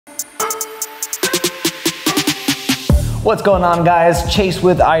What's going on, guys? Chase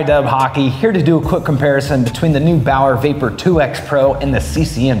with iDub Hockey, here to do a quick comparison between the new Bauer Vapor 2X Pro and the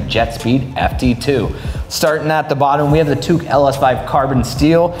CCM JetSpeed FT2. Starting at the bottom, we have the Tuke LS5 carbon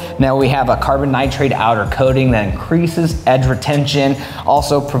steel. Now we have a carbon nitride outer coating that increases edge retention,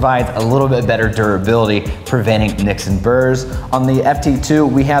 also provides a little bit better durability, preventing nicks and burrs. On the FT2,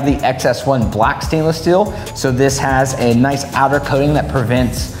 we have the XS1 black stainless steel. So this has a nice outer coating that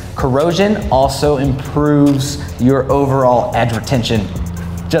prevents corrosion, also improves your overall edge retention,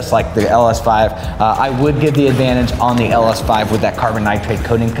 just like the LS5. I would give the advantage on the LS5 with that carbon nitride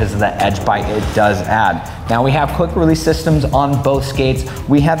coating because of the edge bite it does add. Now we have quick release systems on both skates.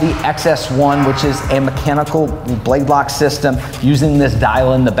 We have the XS1, which is a mechanical blade lock system using this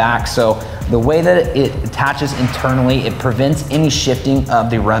dial in the back. So the way that it attaches internally, it prevents any shifting of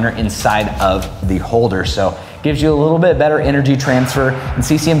the runner inside of the holder. So gives you a little bit better energy transfer, and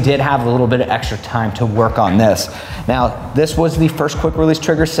CCM did have a little bit of extra time to work on this. Now, this was the first quick release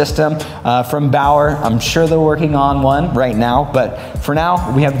trigger system from Bauer. I'm sure they're working on one right now, but for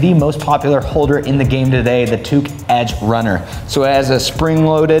now, we have the most popular holder in the game today, the Tuke Edge Runner. So it has a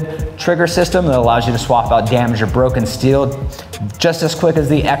spring-loaded trigger system that allows you to swap out damaged or broken steel just as quick as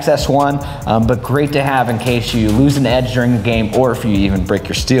the XS1, but great to have in case you lose an edge during the game or if you even break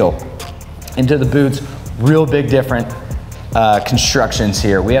your steel. Into the boots, real big different constructions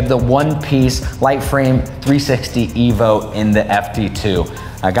here. We have the one-piece light frame 360 Evo in the FT2.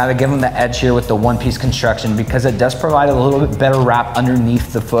 I gotta give them the edge here with the one-piece construction because it does provide a little bit better wrap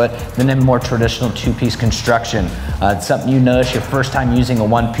underneath the foot than a more traditional two-piece construction. It's something you notice your first time using a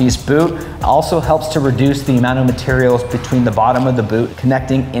one-piece boot. It also helps to reduce the amount of materials between the bottom of the boot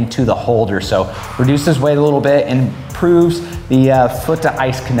connecting into the holder. So reduces weight a little bit and improves the foot to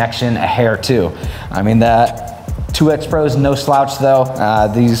ice connection a hair too. I mean, that 2X Pro is no slouch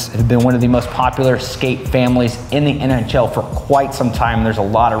though. These have been one of the most popular skate families in the NHL for quite some time. There's a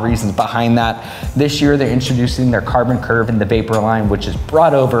lot of reasons behind that. This year they're introducing their carbon curve in the Vapor line, which is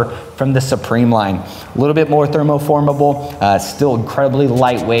brought over from the Supreme line. A little bit more thermoformable, still incredibly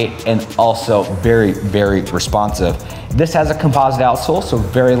lightweight and also very, very responsive. This has a composite outsole, so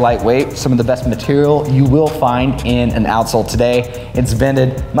very lightweight. Some of the best material you will find in an outsole today. It's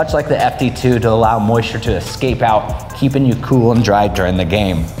vented much like the FT2 to allow moisture to escape out, keeping you cool and dry during the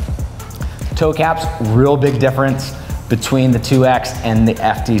game. Toe caps, real big difference between the 2X and the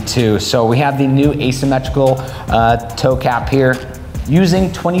FT2. So we have the new asymmetrical toe cap here.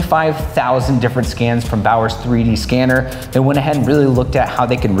 Using 25,000 different scans from Bauer's 3D scanner, they went ahead and really looked at how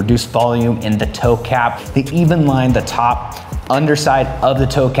they can reduce volume in the toe cap. They even lined the top underside of the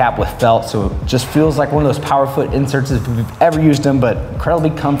toe cap with felt, so it just feels like one of those power foot inserts if you've ever used them, but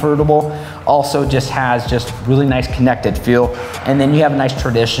incredibly comfortable. Also just has just really nice connected feel. And then you have a nice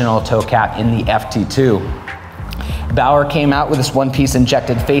traditional toe cap in the FT2. Bauer came out with this one-piece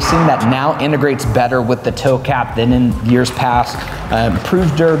injected facing that now integrates better with the toe cap than in years past.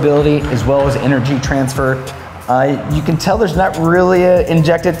 Improved durability as well as energy transfer. You can tell there's not really an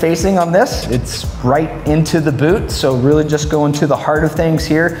injected facing on this. It's right into the boot, so really just going to the heart of things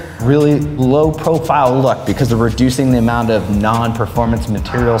here. Really low profile look because they're reducing the amount of non-performance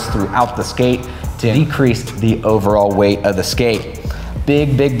materials throughout the skate to decrease the overall weight of the skate.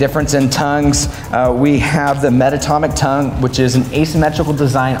 Big difference in tongues. We have the Metatomic tongue, which is an asymmetrical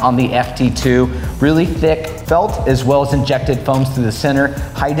design on the FT2. Really thick felt as well as injected foams through the center.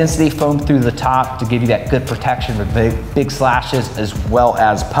 High density foam through the top to give you that good protection with big slashes as well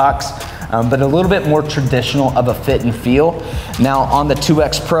as pucks. But a little bit more traditional of a fit and feel. Now on the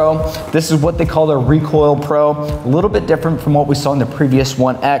 2X Pro, this is what they call their Recoil Pro. A little bit different from what we saw in the previous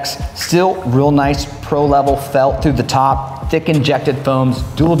 1X. Still real nice pro level felt through the top, thick injected foams,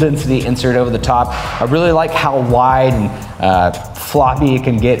 dual density insert over the top. I really like how wide and floppy it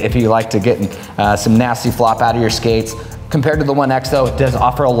can get if you like to get some nasty flop out of your skates. Compared to the 1X though, it does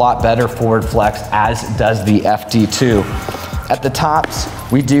offer a lot better forward flex, as does the FT2. At the tops,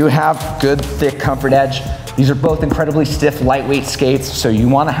 we do have good thick comfort edge. These are both incredibly stiff, lightweight skates, so you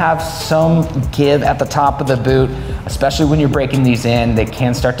want to have some give at the top of the boot, especially when you're breaking these in. They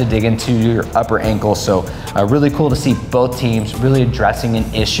can start to dig into your upper ankle, so really cool to see both teams really addressing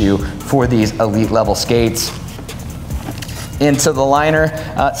an issue for these elite level skates. into the liner.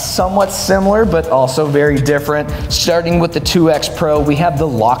 Somewhat similar, but also very different. Starting with the 2X Pro, we have the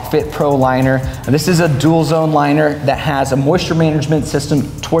LockFit Pro liner. This is a dual zone liner that has a moisture management system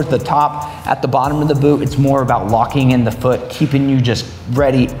towards the top. At the bottom of the boot, it's more about locking in the foot, keeping you just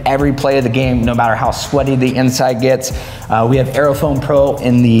ready every play of the game, no matter how sweaty the inside gets. We have AeroFoam Pro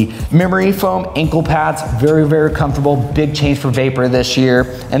in the memory foam ankle pads. Very, very comfortable. Big change for Vapor this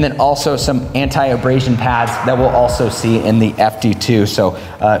year. And then also some anti-abrasion pads that we'll also see in the FT2. So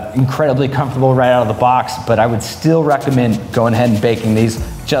incredibly comfortable right out of the box, but I would still recommend going ahead and baking these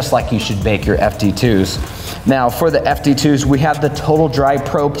just like you should bake your FT2s. Now for the FT2s, we have the Total Dry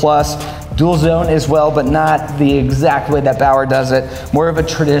Pro Plus. Dual zone as well, but not the exact way that Bauer does it. More of a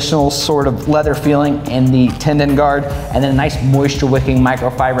traditional sort of leather feeling in the tendon guard, and then a nice moisture wicking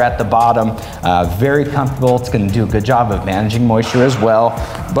microfiber at the bottom. Very comfortable. It's going to do a good job of managing moisture as well.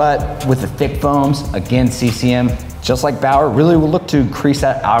 But with the thick foams, again, CCM, just like Bauer, really will look to increase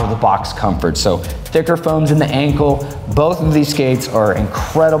that out of the box comfort. So thicker foams in the ankle. Both of these skates are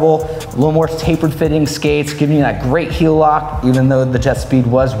incredible. A little more tapered fitting skates, giving you that great heel lock, even though the JetSpeed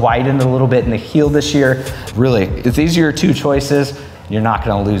was widened a little bit in the heel this year. Really, if these are your two choices, you're not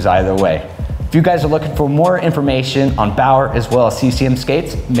gonna lose either way. If you guys are looking for more information on Bauer as well as CCM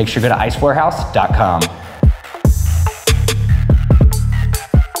skates, make sure to go to icewarehouse.com.